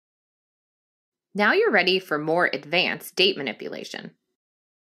Now you're ready for more advanced date manipulation.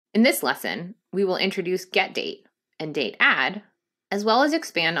 In this lesson, we will introduce GetDate and DateAdd, as well as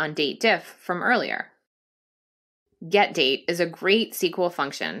expand on DateDiff from earlier. GetDate is a great SQL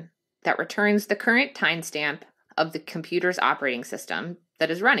function that returns the current timestamp of the computer's operating system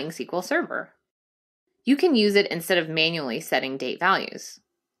that is running SQL Server. You can use it instead of manually setting date values,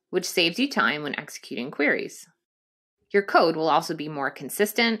 which saves you time when executing queries. Your code will also be more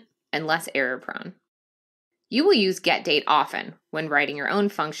consistent and less error-prone. You will use GetDate often when writing your own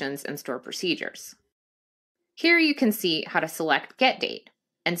functions and store procedures. Here you can see how to select GetDate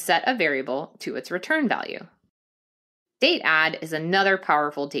and set a variable to its return value. DateAdd is another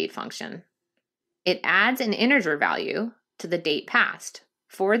powerful date function. It adds an integer value to the date passed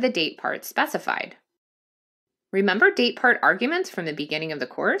for the date part specified. Remember datepart arguments from the beginning of the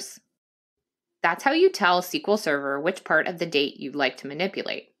course? That's how you tell SQL Server which part of the date you'd like to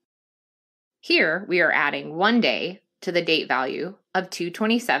manipulate. Here, we are adding one day to the date value of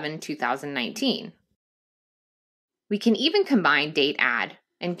 2/27/2019. We can even combine DateAdd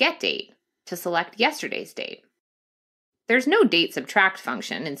and GetDate to select yesterday's date. There's no DateSubtract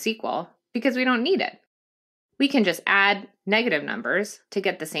function in SQL because we don't need it. We can just add negative numbers to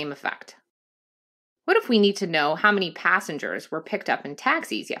get the same effect. What if we need to know how many passengers were picked up in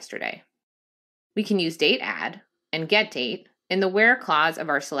taxis yesterday? We can use DateAdd and GetDate in the where clause of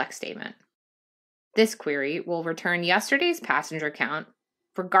our select statement. This query will return yesterday's passenger count,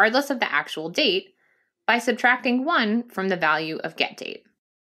 regardless of the actual date, by subtracting 1 from the value of GetDate.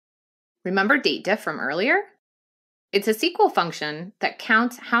 Remember DateDiff from earlier? It's a SQL function that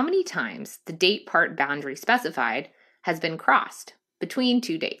counts how many times the date part boundary specified has been crossed between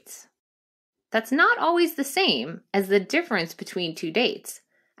two dates. That's not always the same as the difference between two dates,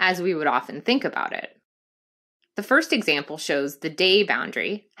 as we would often think about it. The first example shows the day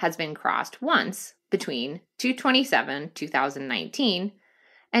boundary has been crossed once between 2/27/2019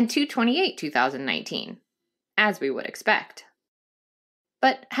 and 2/28/2019, as we would expect.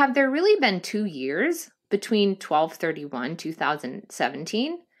 But have there really been 2 years between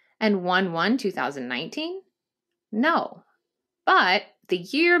 12/31/2017 and 1/1/2019? No, but the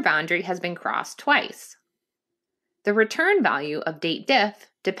year boundary has been crossed twice. The return value of DateDiff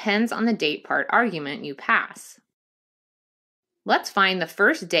depends on the date part argument you pass. Let's find the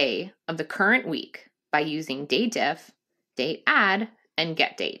first day of the current week by using DateDiff, DateAdd, and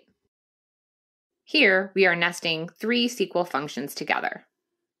GetDate. Here, we are nesting 3 SQL functions together.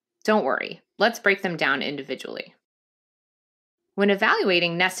 Don't worry, let's break them down individually. When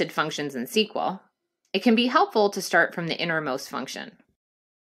evaluating nested functions in SQL, it can be helpful to start from the innermost function.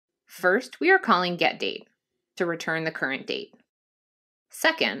 First, we are calling GetDate to return the current date.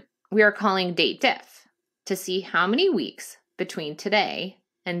 Second, we are calling DateDiff to see how many weeks between today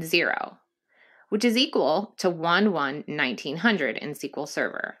and 0, which is equal to 1/1/1900 in SQL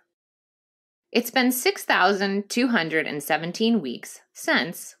Server. It's been 6,217 weeks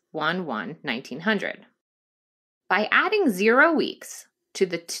since 1/1/1900. By adding 0 weeks to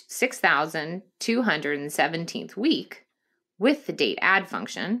the 6,217th week with the DateAdd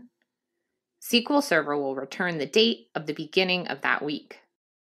function, SQL Server will return the date of the beginning of that week.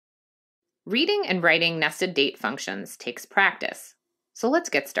 Reading and writing nested date functions takes practice, so let's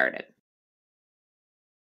get started.